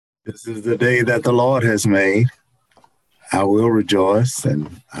This is the day that the Lord has made. I will rejoice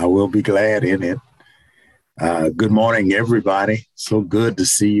and I will be glad in it. Good morning, everybody. So good to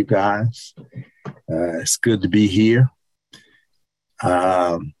see you guys. It's good to be here.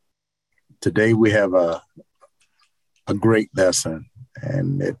 Um, Today we have a great lesson,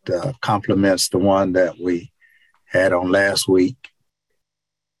 and it complements the one that we had on last week,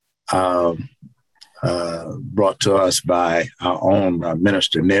 um, brought to us by our own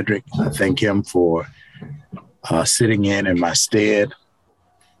Minister Nedrick. I thank him for sitting in my stead.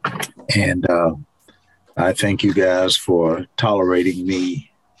 And I thank you guys for tolerating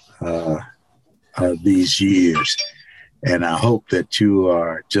me these years. And I hope that you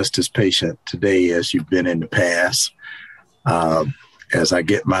are just as patient today as you've been in the past as I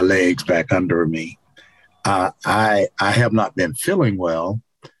get my legs back under me. I have not been feeling well.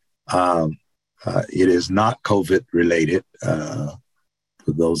 It is not COVID related. For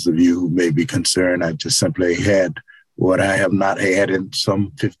those of you who may be concerned, I just simply had what I have not had in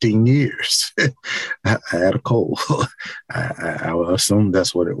some 15 years. I had a cold. I will assume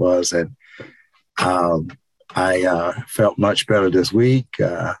that's what it was. And I felt much better this week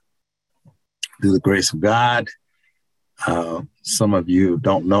through the grace of God. Some of you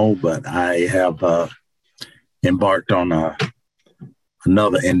don't know, but I have embarked on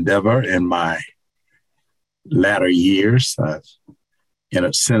another endeavor in my latter years. I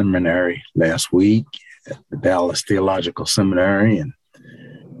entered seminary last week at the Dallas Theological Seminary, and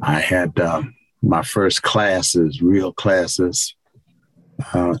I had my first classes, real classes,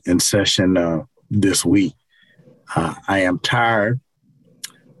 in session this week. I am tired,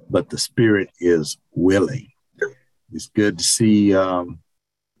 but the spirit is willing. It's good to see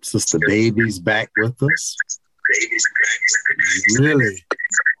Sister Davies back with us. Really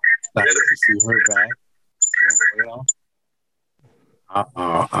excited to see her back. Well,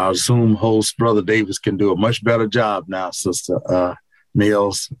 our Zoom host, Brother Davis, can do a much better job now, Sister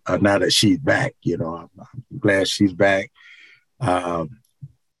Mills, now that she's back. You know, I'm glad she's back. And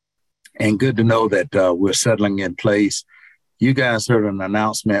good to know that we're settling in place. You guys heard an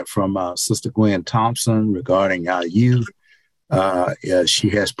announcement from Sister Gwen Thompson regarding our youth. She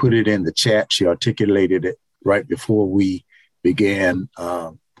has put it in the chat. She articulated it right before we began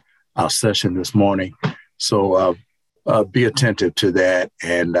our session this morning. So be attentive to that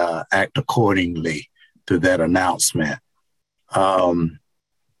and act accordingly to that announcement.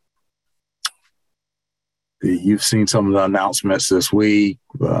 You've seen some of the announcements this week.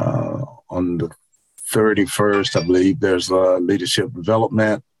 On the 31st, I believe there's a leadership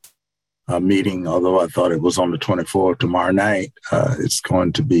development meeting, although I thought it was on the 24th tomorrow night. It's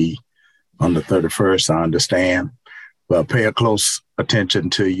going to be on the 31st, I understand. But pay a close attention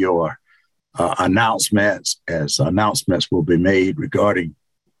to your announcements, as announcements will be made regarding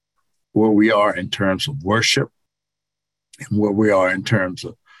where we are in terms of worship and where we are in terms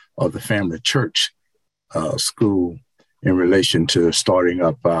of the family church school in relation to starting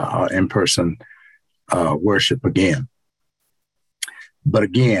up our in-person worship again. But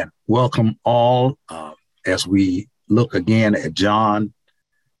again, welcome all as we look again at John,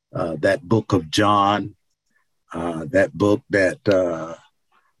 that book of John, that book that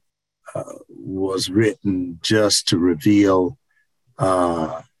was written just to reveal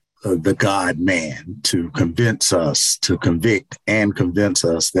the God-man, to convince us, to convict and convince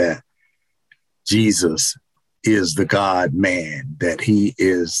us that Jesus is the God-man, that he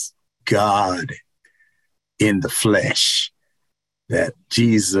is God in the flesh, that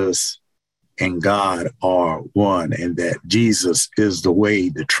Jesus and God are one, and that Jesus is the way,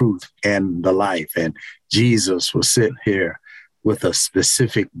 the truth, and the life. And Jesus was sitting here with a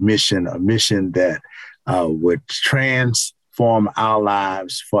specific mission, a mission that would transform our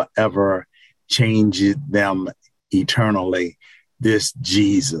lives forever, change them eternally. This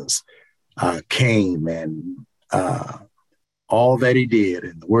Jesus came, and all that he did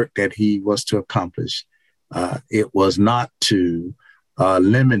and the work that he was to accomplish, it was not to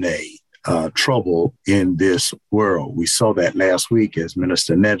eliminate trouble in this world. We saw that last week as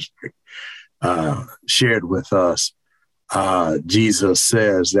Minister Nedrick shared with us. Jesus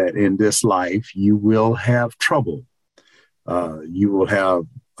says that in this life you will have trouble. You will have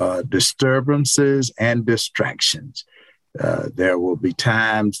disturbances and distractions. There will be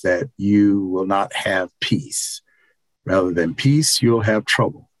times that you will not have peace. Rather than peace, you'll have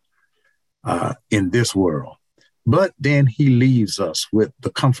trouble in this world. But then he leaves us with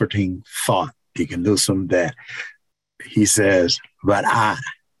the comforting thought, Deacon Newsom, that he says, but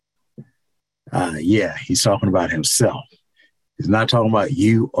he's talking about himself. He's not talking about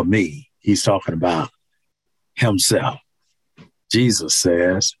you or me. He's talking about himself. Jesus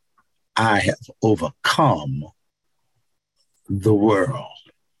says, I have overcome the world.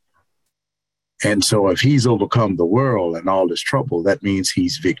 And so if he's overcome the world and all this trouble, that means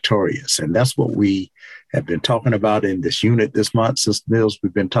he's victorious. And that's what we have been talking about in this unit this month. Sister Mills,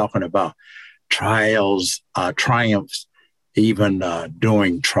 we've been talking about trials, triumphs, even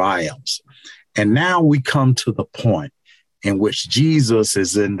during trials. And now we come to the point in which Jesus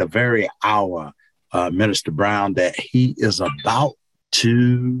is in the very hour, Minister Brown, that he is about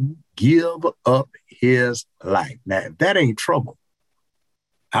to give up his life. Now, if that ain't trouble,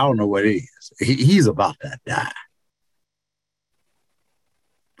 I don't know what it is. He's about to die.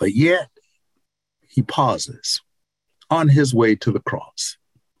 But yet, he pauses on his way to the cross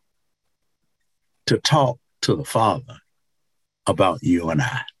to talk to the Father about you and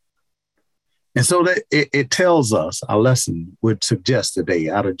I. And so that it tells us, our lesson would suggest today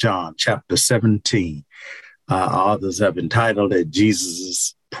out of John chapter 17. Others have entitled it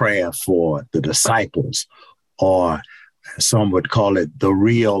Jesus' prayer for the disciples, or some would call it the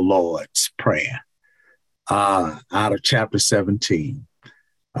real Lord's Prayer. Out of chapter 17,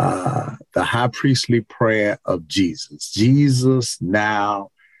 the high priestly prayer of Jesus. Jesus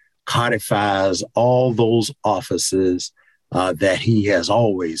now codifies all those offices that he has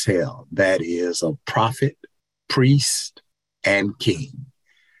always held. That is a prophet, priest, and king.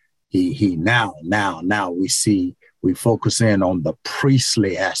 He now we focus in on the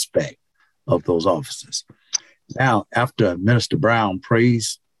priestly aspect of those offices. Now, after Minister Brown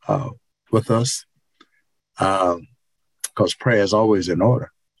prays with us, because prayer is always in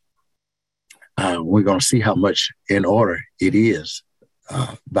order, we're going to see how much in order it is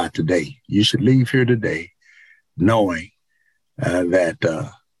by today. You should leave here today knowing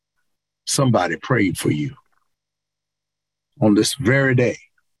that somebody prayed for you on this very day.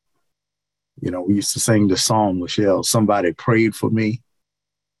 You know, we used to sing the song, Michelle, somebody prayed for me,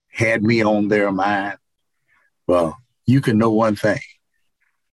 had me on their mind. Well, you can know one thing,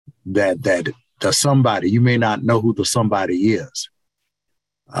 that the somebody, you may not know who the somebody is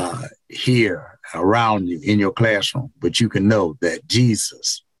here around you in your classroom, but you can know that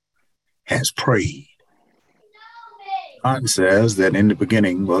Jesus has prayed. God says that in the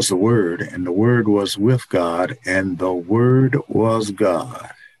beginning was the Word, and the Word was with God, and the Word was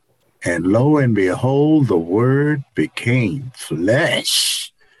God. And lo and behold, the Word became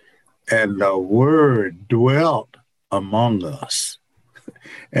flesh, and the Word dwelt among us.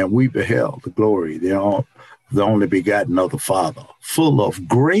 And we beheld the glory, the only begotten of the Father, full of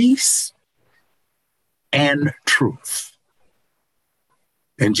grace and truth.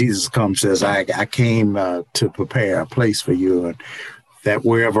 And Jesus comes and says, I came to prepare a place for you, and that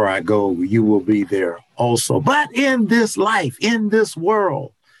wherever I go, you will be there also. But in this life, in this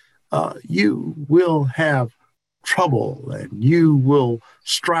world, you will have trouble and you will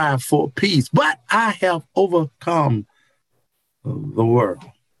strive for peace. But I have overcome the world.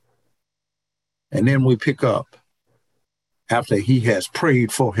 And then we pick up after he has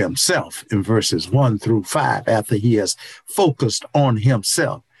prayed for himself in verses 1-5, after he has focused on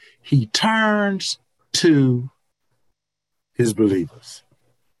himself, he turns to his believers.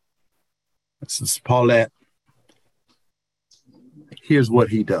 This is Paulette. Here's what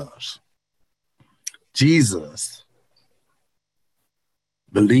he does. Jesus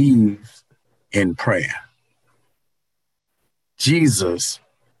believes in prayer. Jesus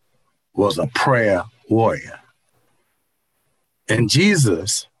was a prayer warrior. And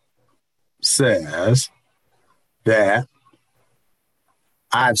Jesus says that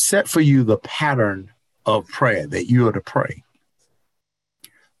I've set for you the pattern of prayer that you are to pray.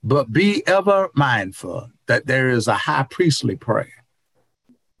 But be ever mindful that there is a high priestly prayer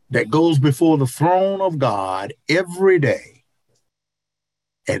that goes before the throne of God every day.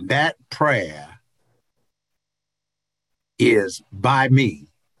 And that prayer is by me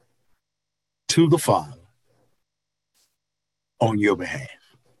to the Father on your behalf.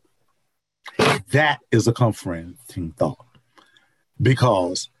 That is a comforting thought,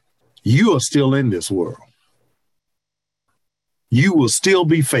 because you are still in this world. You will still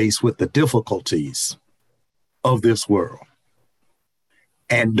be faced with the difficulties of this world.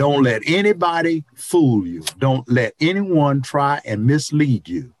 And don't let anybody fool you. Don't let anyone try and mislead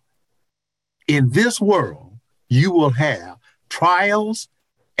you. In this world, you will have trials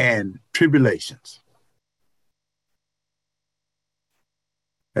and tribulations.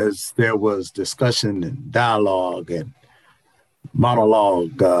 As there was discussion and dialogue and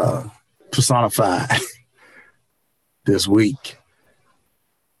monologue personified this week,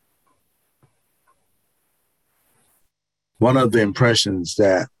 one of the impressions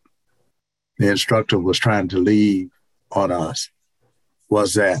that the instructor was trying to leave on us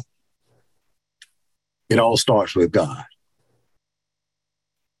was that It all starts with God.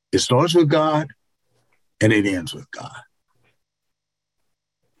 It starts with God and it ends with God.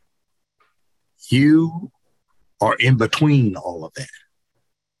 You are in between all of that,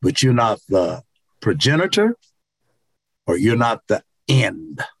 but you're not the progenitor or you're not the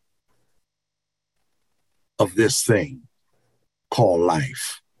end of this thing called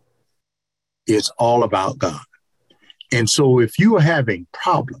life. It's all about God. And so if you are having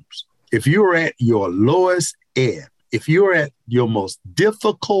problems, if you're at your lowest ebb, if you're at your most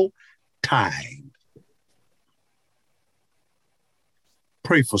difficult time,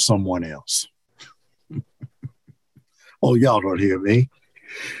 pray for someone else. Oh, y'all don't hear me.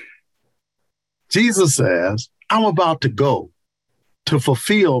 Jesus says, I'm about to go to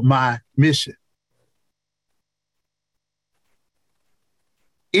fulfill my mission.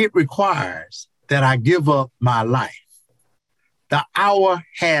 It requires that I give up my life. The hour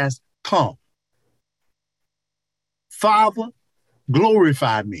has come. Father,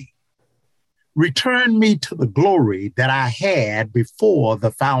 glorify me. Return me to the glory that I had before the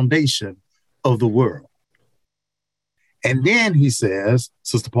foundation of the world. And then he says,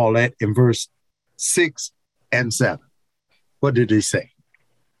 Sister Paulette, in verse 6 and 7, what did he say?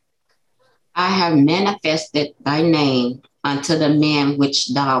 I have manifested thy name unto the men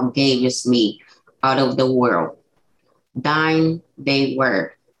which thou gavest me out of the world. Thine they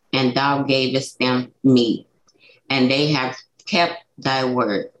were, and thou gavest them me, and they have kept thy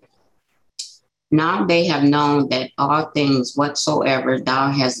word. Now they have known that all things whatsoever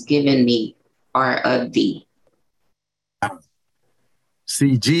thou hast given me are of thee.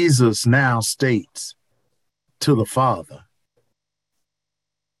 See, Jesus now states to the Father,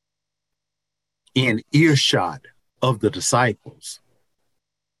 in earshot of the disciples,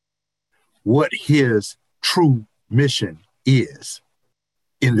 what his true mission is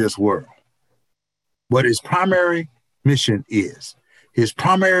in this world. What his primary mission is. His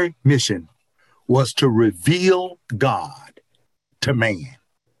primary mission was to reveal God to man.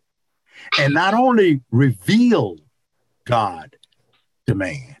 And not only reveal God to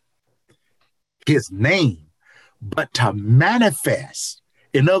man, his name, but to manifest,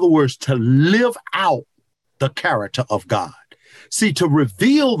 in other words, to live out the character of God. See, to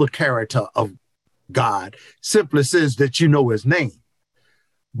reveal the character of God simply says that you know his name.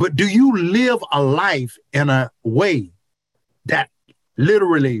 But do you live a life in a way that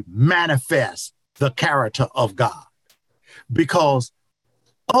literally manifests the character of God? Because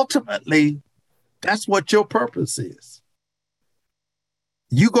ultimately, that's what your purpose is.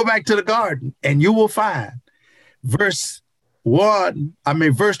 You go back to the garden and you will find verse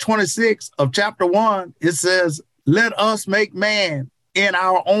 26 of chapter 1, it says, let us make man in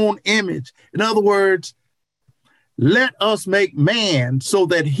our own image. In other words, let us make man so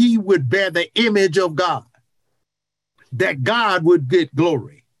that he would bear the image of God, that God would get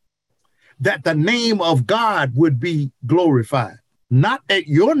glory, that the name of God would be glorified. Not that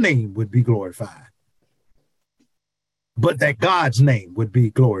your name would be glorified, but that God's name would be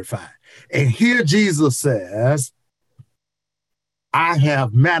glorified. And here Jesus says, I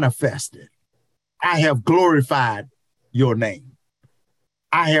have manifested, I have glorified your name.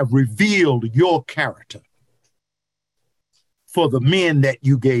 I have revealed your character for the men that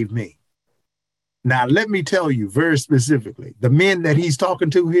you gave me. Now, let me tell you very specifically, the men that he's talking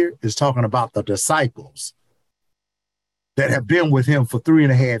to here is talking about the disciples that have been with him for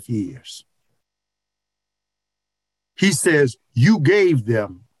 3.5 years. He says, you gave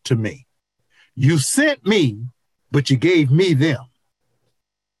them to me. You sent me, but you gave me them.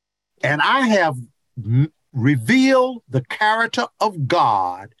 And I have revealed the character of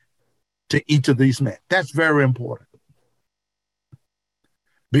God to each of these men. That's very important.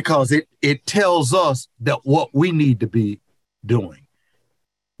 Because it tells us that what we need to be doing.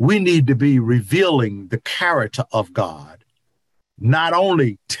 We need to be revealing the character of God, not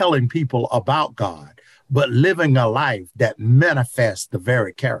only telling people about God, but living a life that manifests the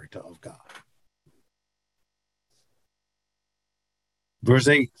very character of God. Verse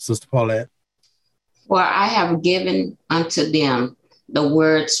 8, Sister Paulette. For I have given unto them the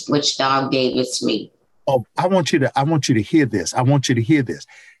words which thou gavest me. Oh, I want you to hear this. I want you to hear this.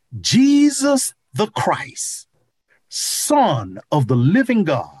 Jesus the Christ, Son of the living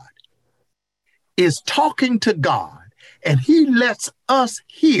God, is talking to God, and he lets us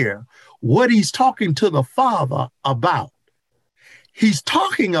hear what he's talking to the Father about. He's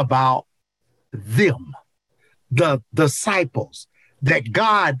talking about them, the disciples that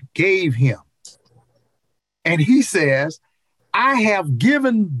God gave him. And he says, I have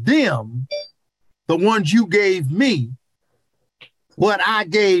given them, the ones you gave me, what I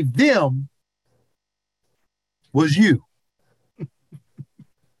gave them, was you.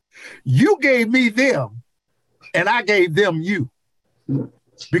 You gave me them, and I gave them you,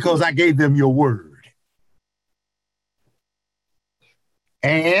 because I gave them your word.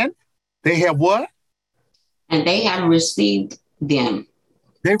 And they have what? And they have received them.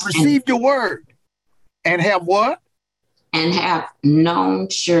 They've received your word. And have what? And have known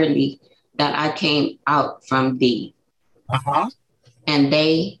surely that I came out from thee. Uh-huh. And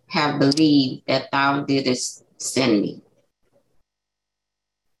they have believed that thou didst send me.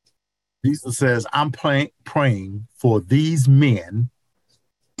 Jesus says, I'm praying for these men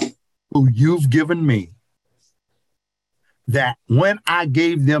who you've given me, that when I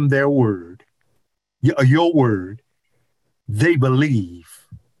gave them their word, your word, they believe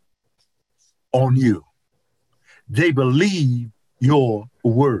on you. They believe your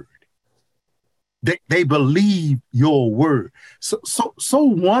word. They believe your word. So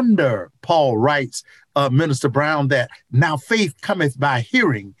wonder, Paul writes, Minister Brown, that now faith cometh by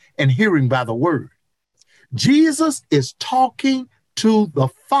hearing, and hearing by the word. Jesus is talking to the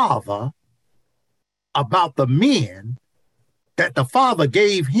Father about the men that the Father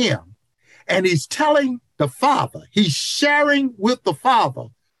gave him. And he's telling the Father, he's sharing with the Father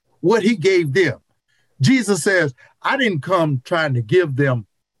what he gave them. Jesus says, I didn't come trying to give them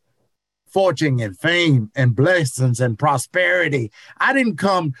fortune and fame and blessings and prosperity. I didn't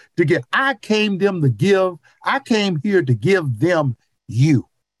come to give. I came here to give them you.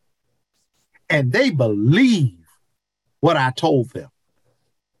 And they believe what I told them.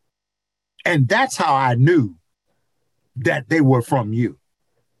 And that's how I knew that they were from you.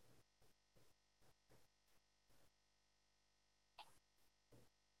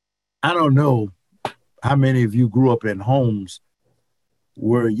 I don't know how many of you grew up in homes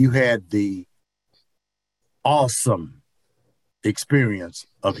where you had the awesome experience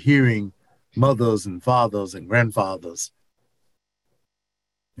of hearing mothers and fathers and grandfathers.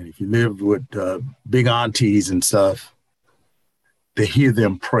 And if you lived with big aunties and stuff, to hear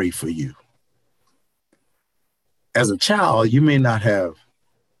them pray for you. As a child, you may not have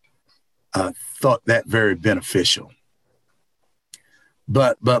thought that very beneficial.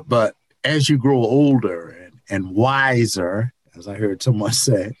 But as you grow older and wiser, as I heard someone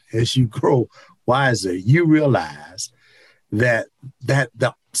say, as you grow wiser, you realize that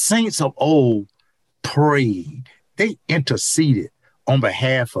the saints of old prayed. They interceded on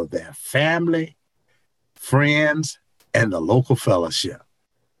behalf of their family, friends, and the local fellowship.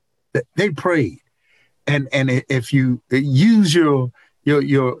 They prayed. And if you use your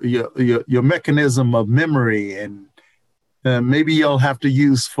mechanism of memory, and maybe you'll have to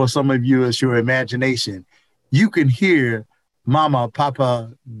use, for some of you, as your imagination, you can hear mama,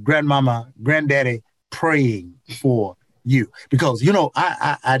 papa, grandmama, granddaddy praying for you. Because,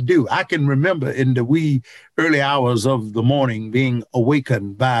 I do. I can remember in the wee early hours of the morning being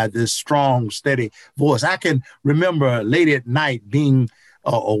awakened by this strong, steady voice. I can remember late at night being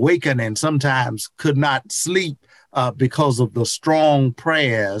awakened and sometimes could not sleep because of the strong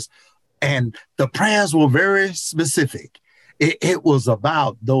prayers. And the prayers were very specific. It was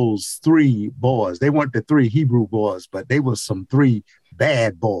about those three boys. They weren't the three Hebrew boys, but they were some three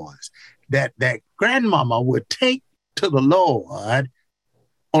bad boys that grandmama would take to the Lord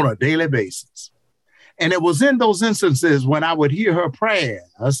on a daily basis. And it was in those instances when I would hear her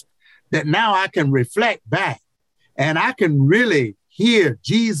prayers that now I can reflect back and I can really hear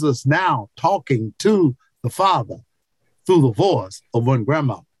Jesus now talking to the Father through the voice of one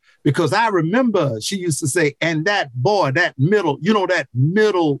grandma. Because I remember she used to say, and that boy, that middle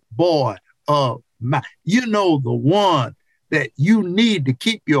boy of mine, the one that you need to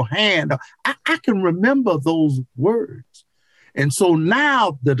keep your hand on. I can remember those words. And so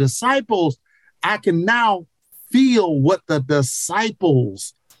now the disciples, I can now feel what the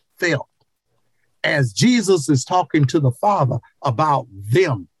disciples felt as Jesus is talking to the Father about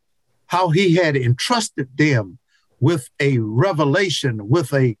them, how he had entrusted them with a revelation,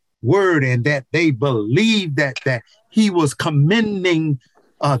 with a word, and that they believed that he was commending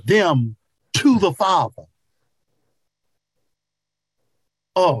them to the Father.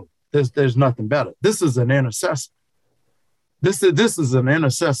 Oh, there's nothing better. This is an intercessor. This is an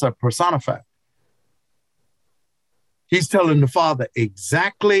intercessor personified. He's telling the Father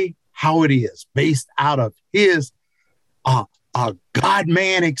exactly how it is, based out of his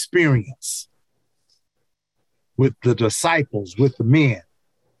God-man experience with the disciples, with the men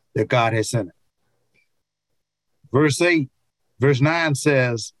that God has sent. Verse 9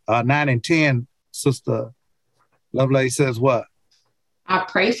 says, 9 and 10, Sister Lovelace says what? I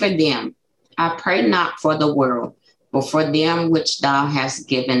pray for them. I pray not for the world, but for them which thou hast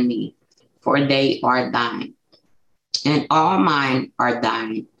given me, for they are thine. and all mine are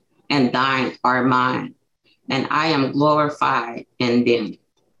thine, and thine are mine, and I am glorified in them.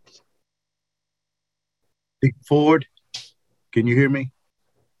 Speak forward. Can you hear me?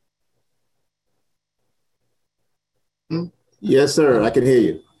 Yes, sir. I can hear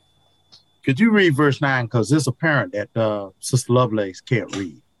you. Could you read verse 9? Because it's apparent that Sister Lovelace can't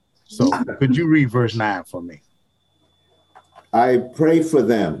read. So could you read verse 9 for me? I pray for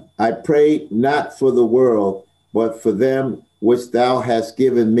them. I pray not for the world, but for them which thou hast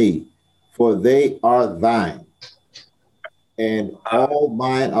given me, for they are thine. And all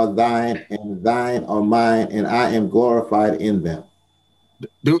mine are thine, and thine are mine, and I am glorified in them.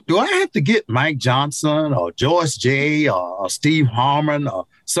 Do I have to get Mike Johnson or Joyce J or Steve Harmon or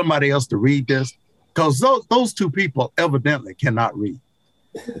somebody else to read this? Because those two people evidently cannot read.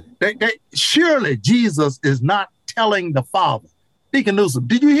 Surely Jesus is not telling the Father. Deacon Newsom,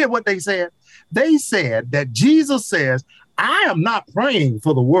 did you hear what they said? They said that Jesus says, I am not praying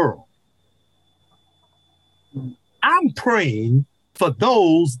for the world. I'm praying for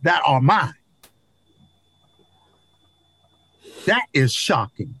those that are mine. That is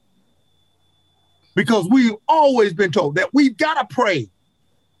shocking. Because we've always been told that we've got to pray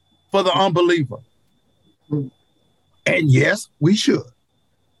for the unbeliever. And yes, we should.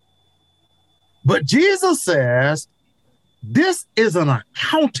 But Jesus says, this is an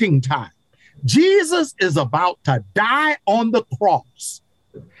accounting time. Jesus is about to die on the cross.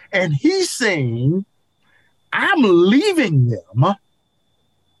 And he's saying, I'm leaving them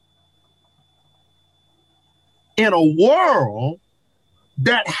in a world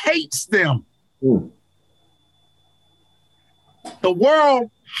that hates them. The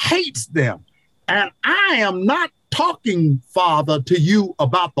world hates them. And I am not talking, Father, to you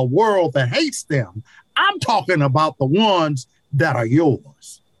about the world that hates them. I'm talking about the ones that are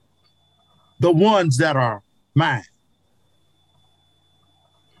yours, the ones that are mine.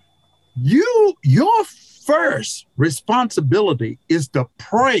 Your first responsibility is to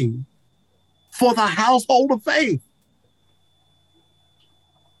pray for the household of faith.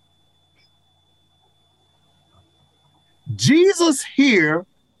 Jesus here,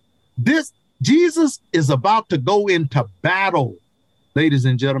 Jesus is about to go into battle, ladies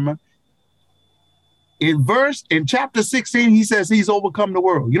and gentlemen. In chapter 16, he says he's overcome the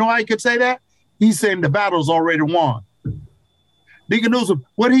world. You know how he could say that? He's saying the battle's already won. Deacon Newsom,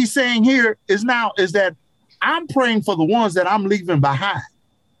 what he's saying here is that I'm praying for the ones that I'm leaving behind.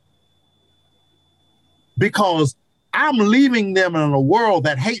 Because I'm leaving them in a world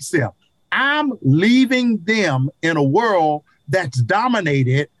that hates them. I'm leaving them in a world that's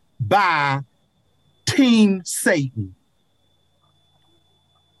dominated by Team Satan.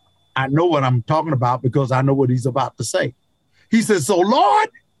 I know what I'm talking about because I know what he's about to say. He says, so Lord,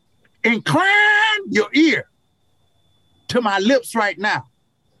 incline your ear to my lips right now,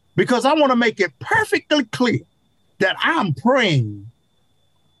 because I want to make it perfectly clear that I'm praying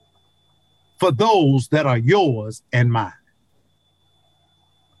for those that are yours and mine.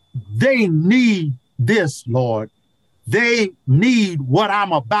 They need this, Lord. They need what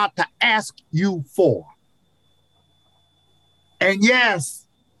I'm about to ask you for. And yes,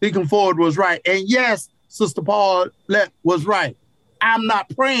 Deacon Ford was right. And yes, Sister Paulette was right. I'm not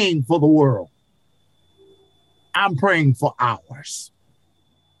praying for the world. I'm praying for ours.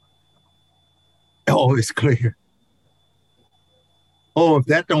 Oh, it's clear. Oh, if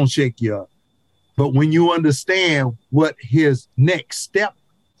that don't shake you up. But when you understand what his next step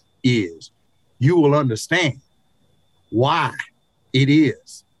is, you will understand why it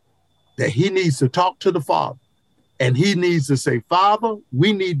is that he needs to talk to the Father. And he needs to say, Father,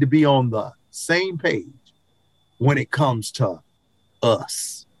 we need to be on the same page when it comes to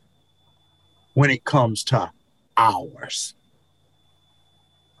us, when it comes to ours.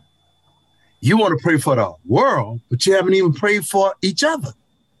 You want to pray for the world, but you haven't even prayed for each other.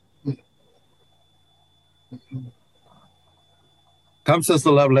 Come,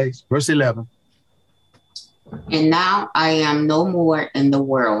 Sister Lovelace, verse 11. And now I am no more in the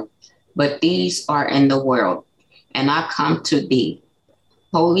world, but these are in the world, and I come to thee.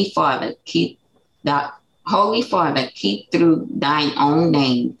 Holy Father, keep through thine own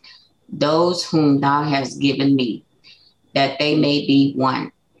name those whom thou hast given me, that they may be one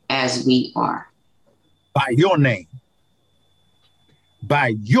as we are. By your name,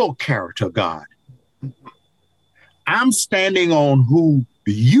 by your character, God. I'm standing on who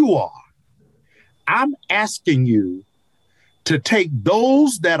you are. I'm asking you to take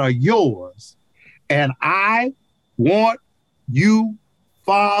those that are yours, and I want you,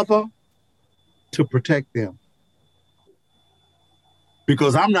 Father, to protect them.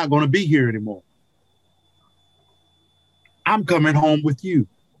 Because I'm not going to be here anymore. I'm coming home with you.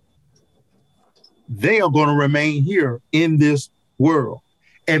 They are going to remain here in this world.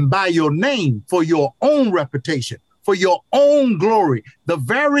 And by your name, for your own reputation, for your own glory, the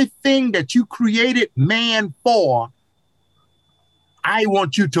very thing that you created man for, I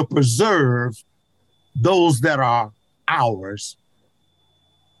want you to preserve those that are ours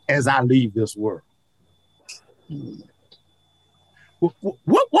as I leave this world.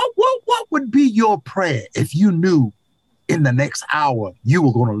 What would be your prayer if you knew in the next hour you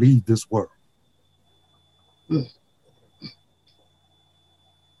were going to leave this world?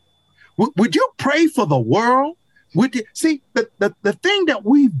 Would you pray for the world? See, the thing that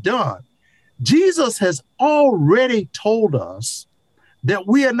we've done, Jesus has already told us that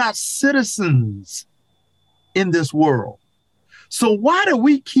we are not citizens in this world. So why do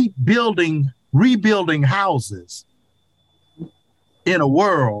we keep rebuilding houses in a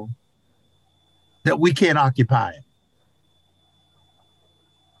world that we can't occupy it?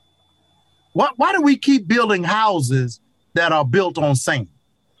 Why do we keep building houses that are built on sand?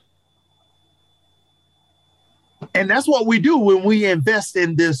 And that's what we do when we invest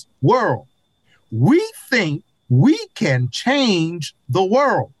in this world. We think we can change the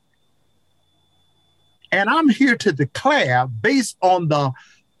world. And I'm here to declare, based on the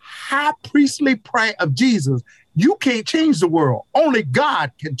high priestly prayer of Jesus, you can't change the world. Only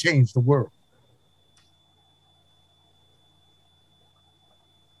God can change the world.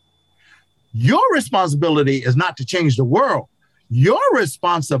 Your responsibility is not to change the world. Your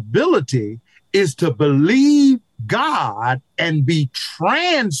responsibility is to believe God and be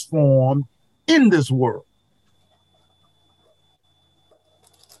transformed in this world.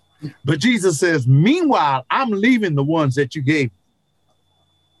 But Jesus says, meanwhile, I'm leaving the ones that you gave me,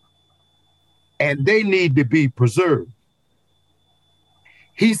 and they need to be preserved.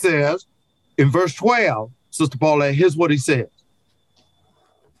 He says in verse 12, Sister Paulette, here's what he says.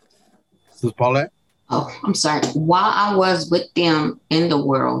 Sister Paulette? Oh, I'm sorry. While I was with them in the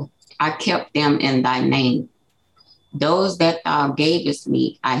world, I kept them in thy name. Those that thou gavest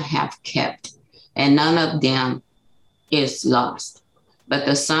me, I have kept, and none of them is lost, but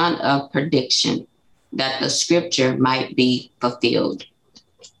the son of perdition, that the scripture might be fulfilled.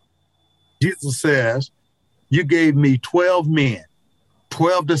 Jesus says, you gave me 12 men,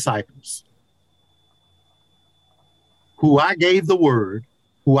 12 disciples, who I gave the word,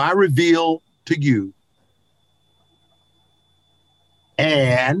 who I revealed to you.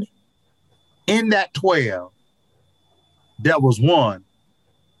 And in that 12, there was one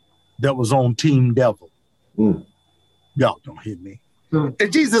that was on Team Devil. Y'all don't hear me.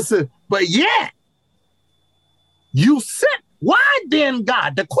 And Jesus said, but yet, you sent. Why then,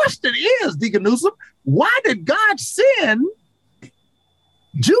 God? The question is, Deacon Newsom, why did God send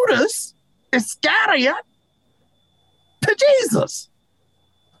Judas Iscariot to Jesus?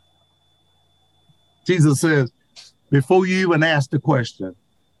 Jesus says, before you even ask the question,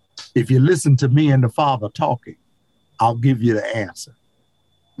 if you listen to me and the Father talking, I'll give you the answer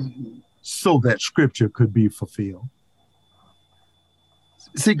so that scripture could be fulfilled.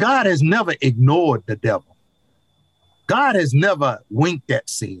 See, God has never ignored the devil. God has never winked at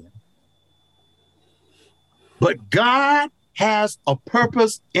sin. But God has a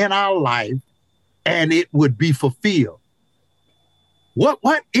purpose in our life, and it would be fulfilled.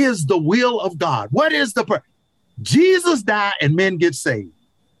 What is the will of God? What is the purpose? Jesus died and men get saved.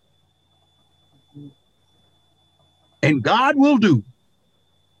 And God will do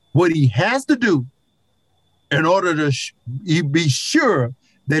what he has to do in order to be sure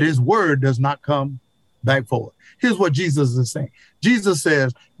that his word does not come back forward. Here's what Jesus is saying. Jesus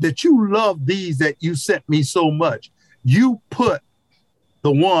says that you love these that you sent me so much. You put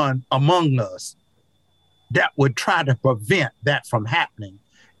the one among us that would try to prevent that from happening,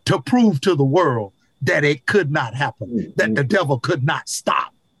 to prove to the world that it could not happen, that the devil could not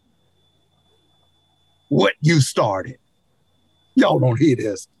stop what you started. Y'all don't hear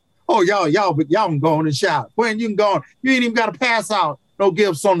this. Oh, y'all can go on and shout. When you can go on, you ain't even got to pass out no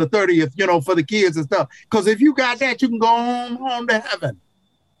gifts on the 30th, for the kids and stuff. Because if you got that, you can go home to heaven.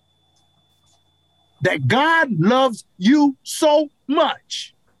 That God loves you so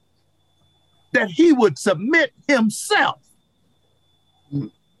much that he would submit himself to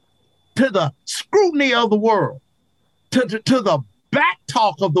the scrutiny of the world, to the back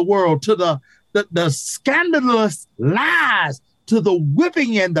talk of the world, to the scandalous lies, to the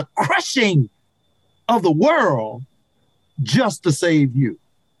whipping and the crushing of the world, just to save you.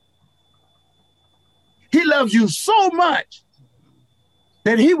 He loves you so much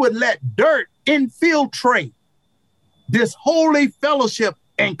that he would let dirt infiltrate this holy fellowship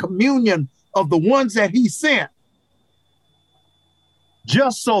and communion of the ones that he sent,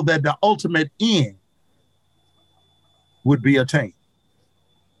 just so that the ultimate end would be attained.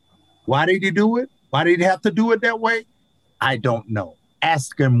 Why did he do it? Why did he have to do it that way? I don't know.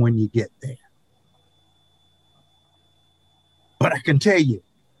 Ask him when you get there. But I can tell you,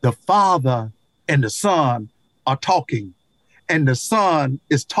 the Father and the Son are talking, and the Son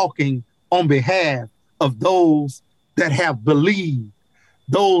is talking on behalf of those that have believed,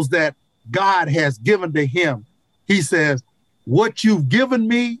 those that God has given to him. He says, what you've given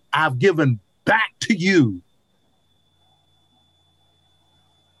me, I've given back to you.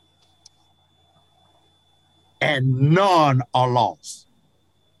 And none are lost.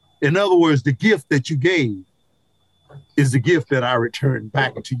 In other words, the gift that you gave is the gift that I return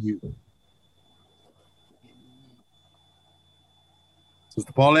back to you.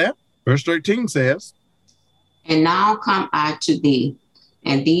 Sister Paulette, verse 13 says, and now come I to thee,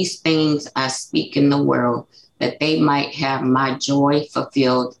 and these things I speak in the world, that they might have my joy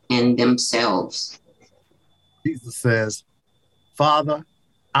fulfilled in themselves. Jesus says, Father,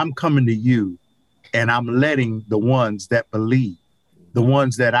 I'm coming to you, and I'm letting the ones that believe, the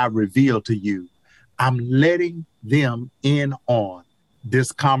ones that I reveal to you, I'm letting them in on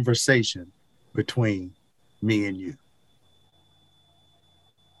this conversation between me and you.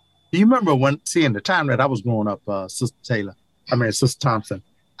 Do you remember seeing the time that I was growing up, Sister Thompson?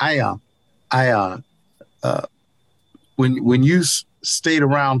 When you stayed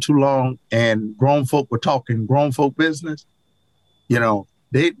around too long and grown folk were talking grown folk business,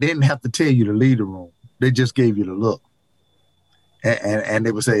 they didn't have to tell you to leave the room. They just gave you the look. And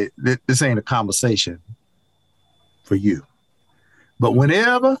they would say, this ain't a conversation for you. But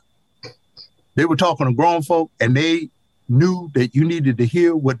whenever they were talking to grown folk and they knew that you needed to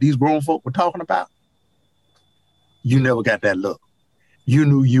hear what these grown folk were talking about, you never got that look. You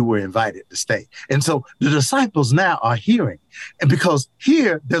knew you were invited to stay. And so the disciples now are hearing. And because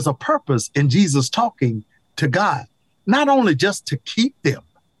here there's a purpose in Jesus talking to God, not only just to keep them,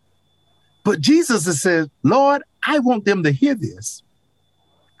 but Jesus has said, Lord, I want them to hear this.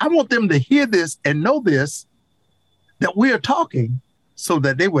 I want them to hear this and know this, that we are talking so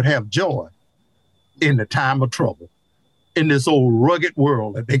that they would have joy in the time of trouble, in this old rugged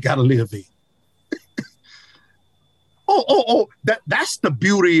world that they got to live in. That's the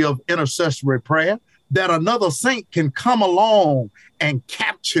beauty of intercessory prayer, that another saint can come along and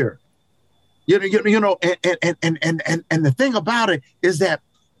capture. And the thing about it is that,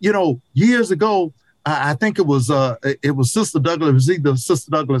 years ago, I think it was Sister Douglas, it was either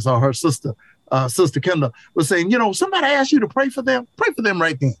Sister Douglas or her sister, Sister Kendall, was saying, somebody asked you to pray for them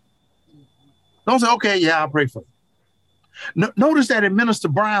right then. Don't say, okay, yeah, I'll pray for you. Notice that in Minister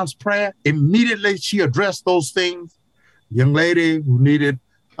Brown's prayer, immediately she addressed those things. Young lady who needed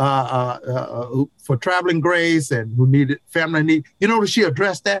for traveling grace and who needed family need. She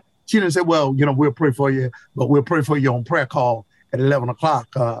addressed that. She didn't say, well, we'll pray for you, but we'll pray for you on prayer call at 11 o'clock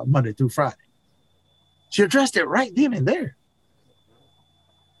Monday through Friday. She addressed it right then and there.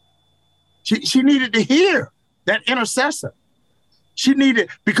 She needed to hear that intercessor. She needed,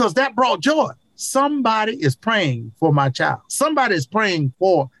 because that brought joy. Somebody is praying for my child. Somebody is praying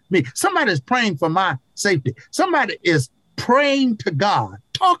for me. Somebody is praying for my safety. Somebody is praying to God,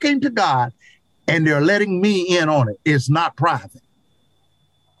 talking to God, and they're letting me in on it. It's not private.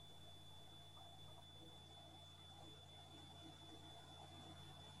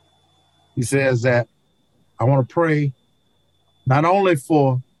 He says that I want to pray not only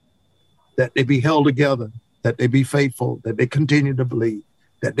for that they be held together, that they be faithful, that they continue to believe,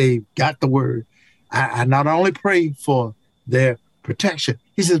 that they got the word. I not only pray for their protection,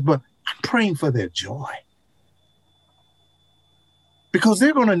 he says, but I'm praying for their joy. Because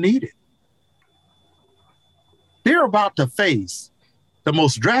they're going to need it. They're about to face the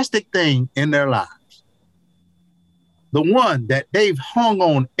most drastic thing in their lives. The one that they've hung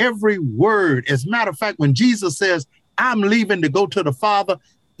on every word. As a matter of fact, when Jesus says, I'm leaving to go to the Father,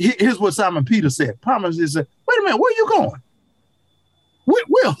 here's what Simon Peter said. He said, wait a minute, where are you going?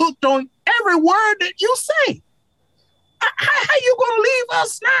 We're hooked on every word that you say. How you going to leave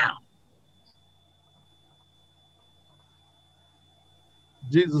us now?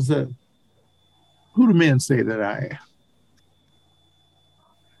 Jesus said, who do men say that I am?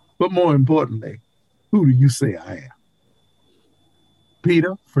 But more importantly, who do you say I am?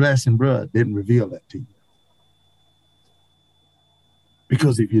 Peter, flesh and blood didn't reveal that to you.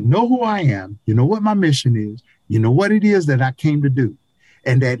 Because if you know who I am, you know what my mission is, you know what it is that I came to do,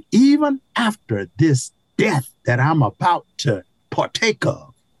 and that even after this death that I'm about to partake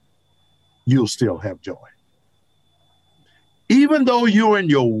of, you'll still have joy. Even though you're in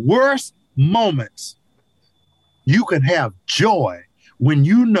your worst moments, you can have joy when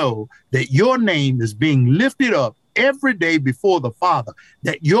you know that your name is being lifted up every day before the Father,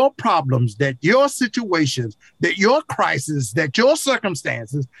 that your problems, that your situations, that your crisis, that your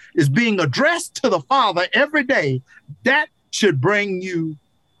circumstances is being addressed to the Father every day, that should bring you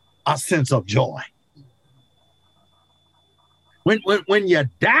a sense of joy. When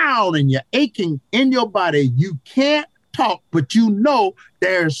you're down and you're aching in your body, you can't talk, but you know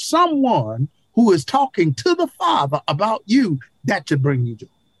there's someone who is talking to the Father about you. That should bring you joy.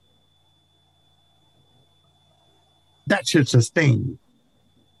 That should sustain you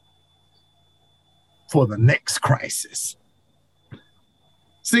for the next crisis.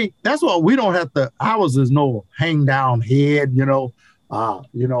 See, that's why we don't have to, ours is no hang down head, we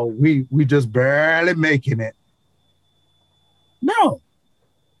just barely making it. No.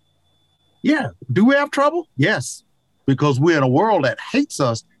 Yeah. Do we have trouble? Yes. Because we're in a world that hates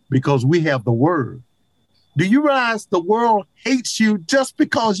us because we have the word. Do you realize the world hates you just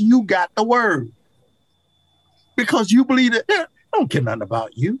because you got the word? Because you believe that they don't care nothing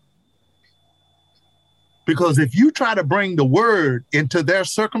about you. Because if you try to bring the word into their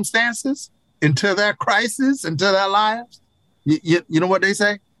circumstances, into their crisis, into their lives, you know what they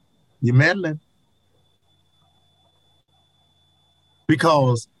say? You're meddling.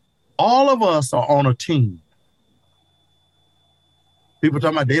 Because all of us are on a team. People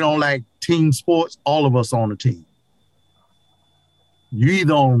talking about they don't like team sports. All of us are on a team. You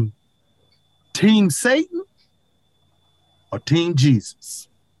either on Team Satan or Team Jesus.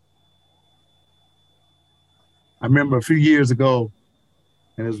 I remember a few years ago,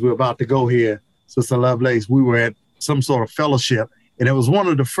 and as we're about to go here, Sister Lovelace, we were at some sort of fellowship, and it was one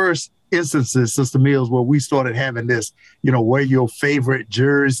of the first instances, Sister Mills, where we started having this, wear your favorite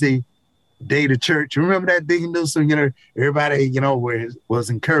jersey day to church. You remember that, Deacon Newsom? Everybody, was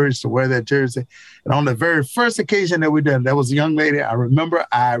encouraged to wear that jersey. And on the very first occasion that we did, there was a young lady. I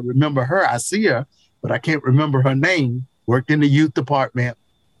remember her. I see her, but I can't remember her name. Worked in the youth department.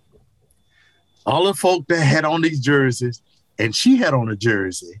 All the folk that had on these jerseys, and she had on a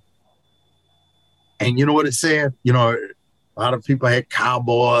jersey. And you know what it said? A lot of people had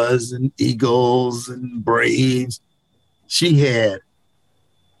Cowboys and Eagles and Braves. She had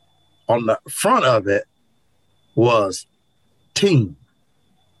on the front of it was team.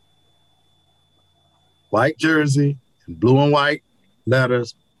 White jersey and blue and white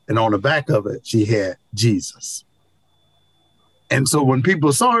letters. And on the back of it, she had Jesus. And so when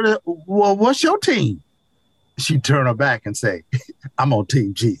people saw her, well, what's your team? She'd turn her back and say, I'm on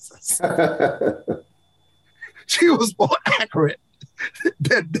Team Jesus. She was more accurate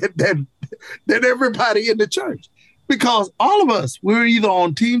than everybody in the church. Because all of us, we're either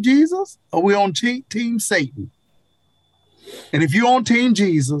on Team Jesus or we're on Team Satan. And if you're on Team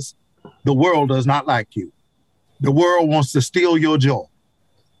Jesus, the world does not like you. The world wants to steal your joy.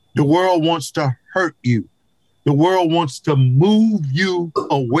 The world wants to hurt you. The world wants to move you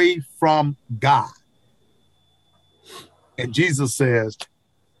away from God. And Jesus says,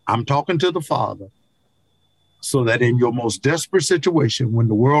 I'm talking to the Father so that in your most desperate situation, when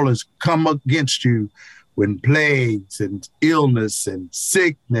the world has come against you, when plagues and illness and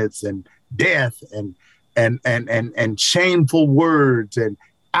sickness and death and shameful words and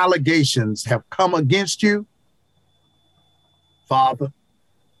allegations have come against you, Father,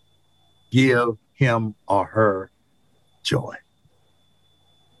 give him or her joy.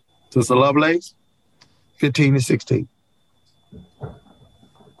 Sister Lovelace, 15 and 16.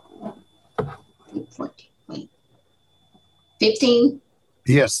 15?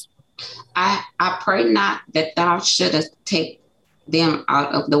 Yes. I pray not that thou shouldest take them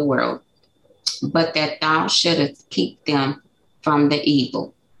out of the world, but that thou shouldest keep them from the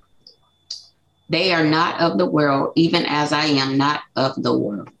evil. They are not of the world, even as I am not of the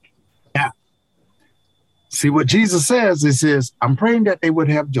world. Yeah. See what Jesus says, he says, I'm praying that they would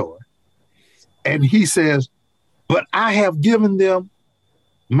have joy. And he says, but I have given them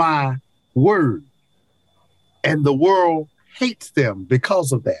my word, and the world hates them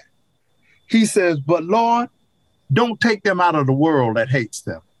because of that. He says, but Lord, don't take them out of the world that hates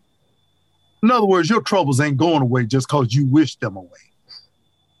them. In other words, your troubles ain't going away just because you wish them away.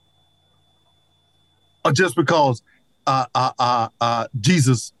 Or just because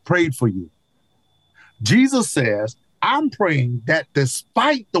Jesus prayed for you. Jesus says, I'm praying that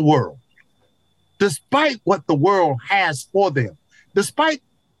despite the world, despite what the world has for them, despite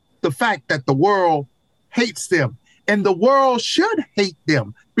the fact that the world hates them, and the world should hate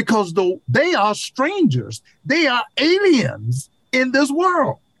them because they are strangers. They are aliens in this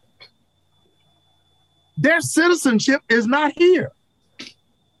world. Their citizenship is not here.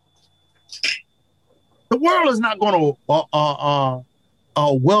 The world is not going to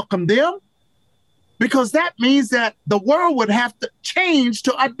welcome them, because that means that the world would have to change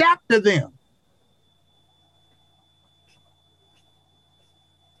to adapt to them.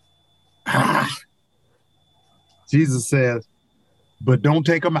 Jesus says, but don't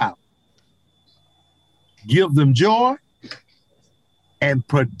take them out. Give them joy and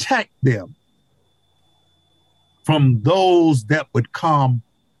protect them from those that would come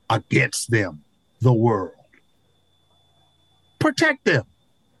against them, the world. Protect them.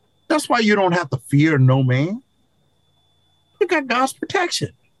 That's why you don't have to fear no man. You got God's protection.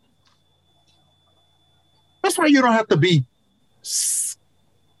 That's why you don't have to be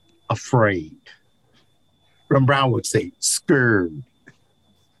afraid. Ron Brown would say, scared.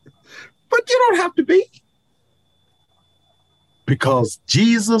 But you don't have to be. Because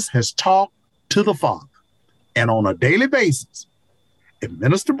Jesus has talked to the Father. And on a daily basis, if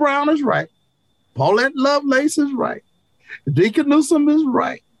Minister Brown is right, Paulette Lovelace is right, Deacon Newsom is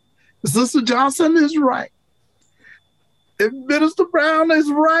right, Sister Johnson is right, if Minister Brown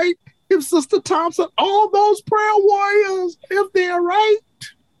is right, if Sister Thompson, all those prayer warriors, if they're right,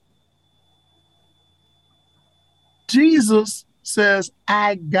 Jesus says,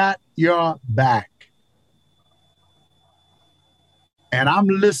 I got your back. And I'm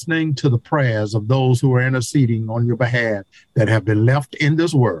listening to the prayers of those who are interceding on your behalf that have been left in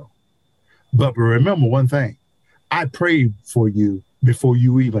this world. But remember one thing, I prayed for you before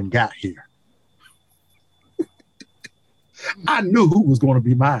you even got here. I knew who was going to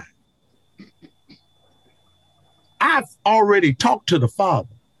be mine. I've already talked to the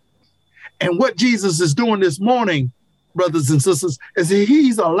Father. And what Jesus is doing this morning, brothers and sisters, is that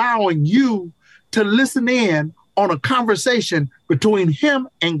he's allowing you to listen in on a conversation between him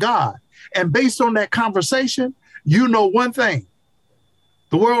and God. And based on that conversation, you know one thing.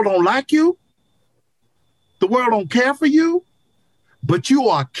 The world don't like you. The world don't care for you, but you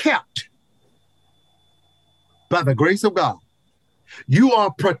are kept by the grace of God. You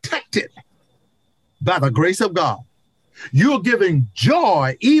are protected by the grace of God. You're giving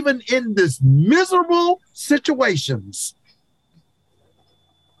joy even in this miserable situations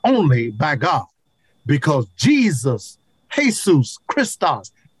only by God. Because Jesus,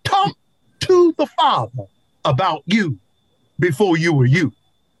 Christos, talked to the Father about you before you were you.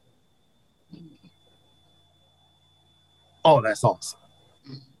 Oh, that's awesome.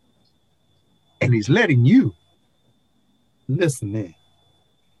 And he's letting you listen in.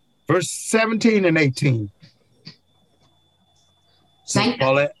 Verse 17 and 18.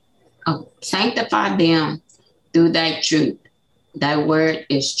 Sanctify them through thy truth. Thy word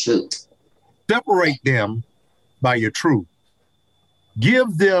is truth. Separate them by your truth.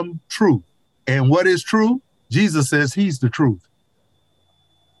 Give them truth. And what is true? Jesus says he's the truth.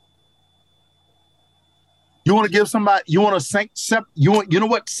 You want to give somebody, you want to you know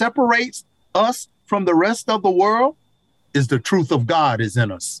what separates us from the rest of the world is the truth of God is in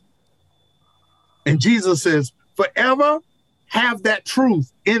us. And Jesus says, forever have that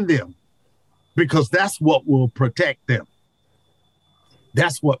truth in them, because that's what will protect them.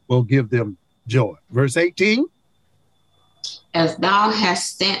 That's what will give them joy. Verse 18. As thou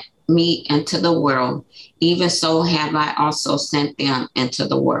hast sent me into the world, even so have I also sent them into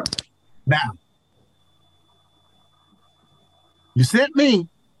the world. Now, you sent me,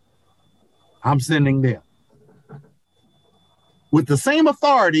 I'm sending them. With the same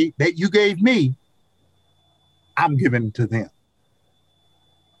authority that you gave me, I'm giving to them.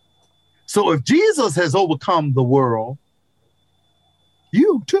 So if Jesus has overcome the world,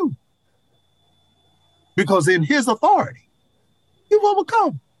 you too. Because in his authority, you've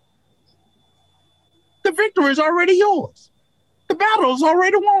overcome. The victory is already yours. The battle is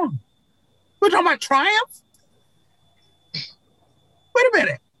already won. We're talking about triumph? Wait a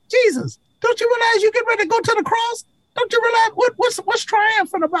minute. Jesus, don't you realize you get ready to go to the cross? Don't you realize what's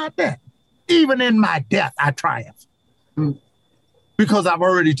triumphant about that? Even in my death, I triumph. Because I've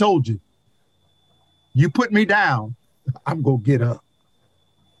already told you. You put me down, I'm going to get up.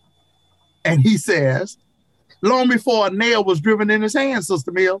 And he says, long before a nail was driven in his hand,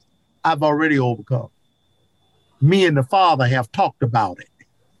 Sister Mills, I've already overcome. Me and the Father have talked about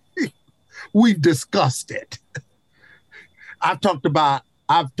it. We've discussed it. I've talked about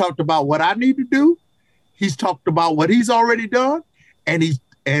what I need to do. He's talked about what he's already done. And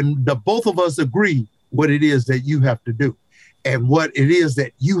the both of us agree what it is that you have to do. And what it is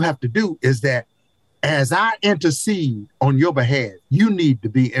that you have to do is that as I intercede on your behalf, you need to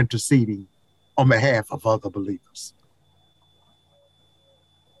be interceding on behalf of other believers.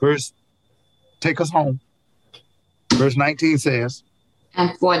 Take us home. Verse 19 says,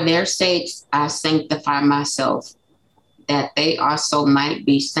 and for their sakes I sanctify myself, that they also might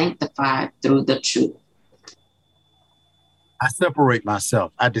be sanctified through the truth. I separate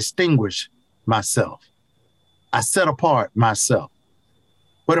myself. I distinguish myself. I set apart myself.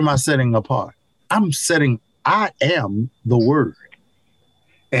 What am I setting apart? I am the Word.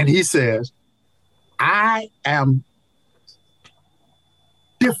 And he says, I am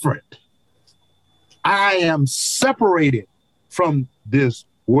different. I am separated from this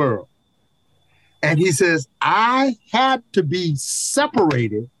world. And he says, I had to be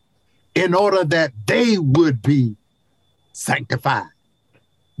separated in order that they would be sanctified,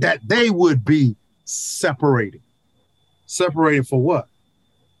 that they would be separated. Separated for what?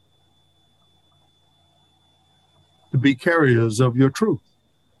 To be carriers of your truth.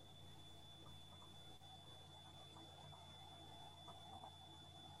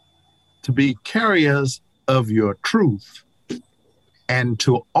 To be carriers of your truth and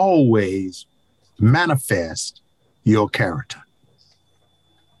to always manifest your character.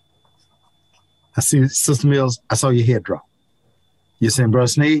 I see, Sister Mills, I saw your head drop. You're saying, Brother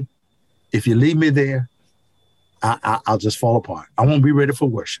Sneed, if you leave me there, I'll just fall apart. I won't be ready for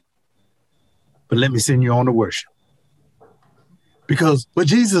worship. But let me send you on to worship. Because what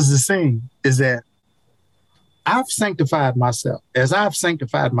Jesus is saying is that I've sanctified myself. As I've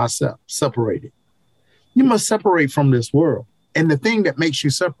sanctified myself, separated. You must separate from this world. And the thing that makes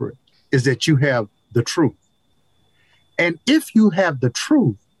you separate is that you have the truth. And if you have the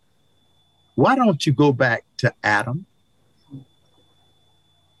truth, why don't you go back to Adam?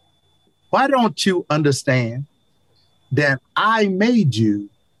 Why don't you understand that I made you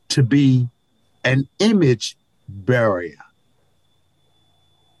to be an image bearer?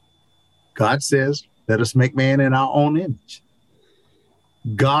 God says, let us make man in our own image.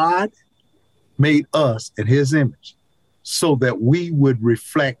 God made us in his image so that we would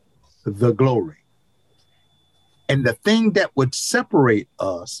reflect the glory. And the thing that would separate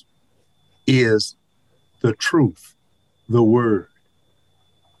us is the truth, the word.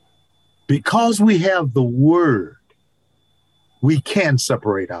 Because we have the word, we can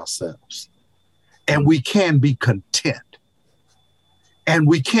separate ourselves and we can be content and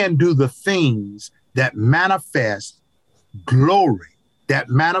we can do the things that manifest glory, that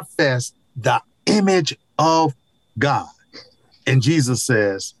manifest the image of God. And Jesus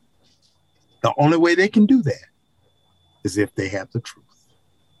says, the only way they can do that is if they have the truth.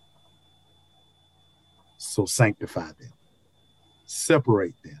 So sanctify them,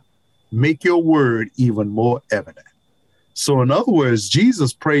 separate them, make your word even more evident. So in other words,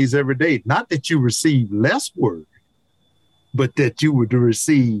 Jesus prays every day, not that you receive less word, but that you would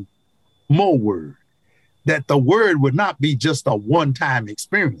receive more word, that the word would not be just a one-time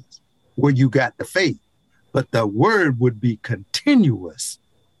experience where you got the faith, but the word would be continuous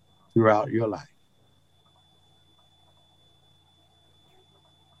throughout your life.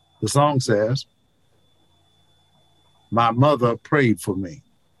 The song says, my mother prayed for me.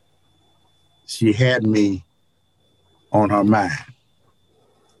 She had me on her mind.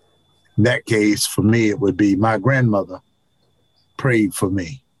 In that case, for me, it would be my grandmother prayed for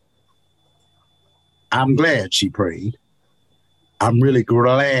me. I'm glad she prayed. I'm really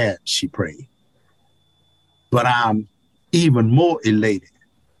glad she prayed. But I'm even more elated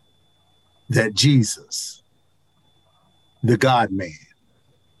that Jesus, the God-man,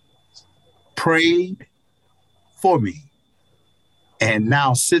 prayed for me and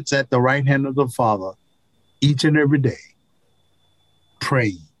now sits at the right hand of the Father each and every day,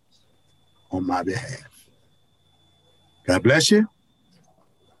 praying on my behalf. God bless you.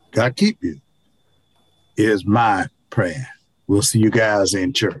 God keep you is my prayer. We'll see you guys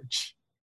in church.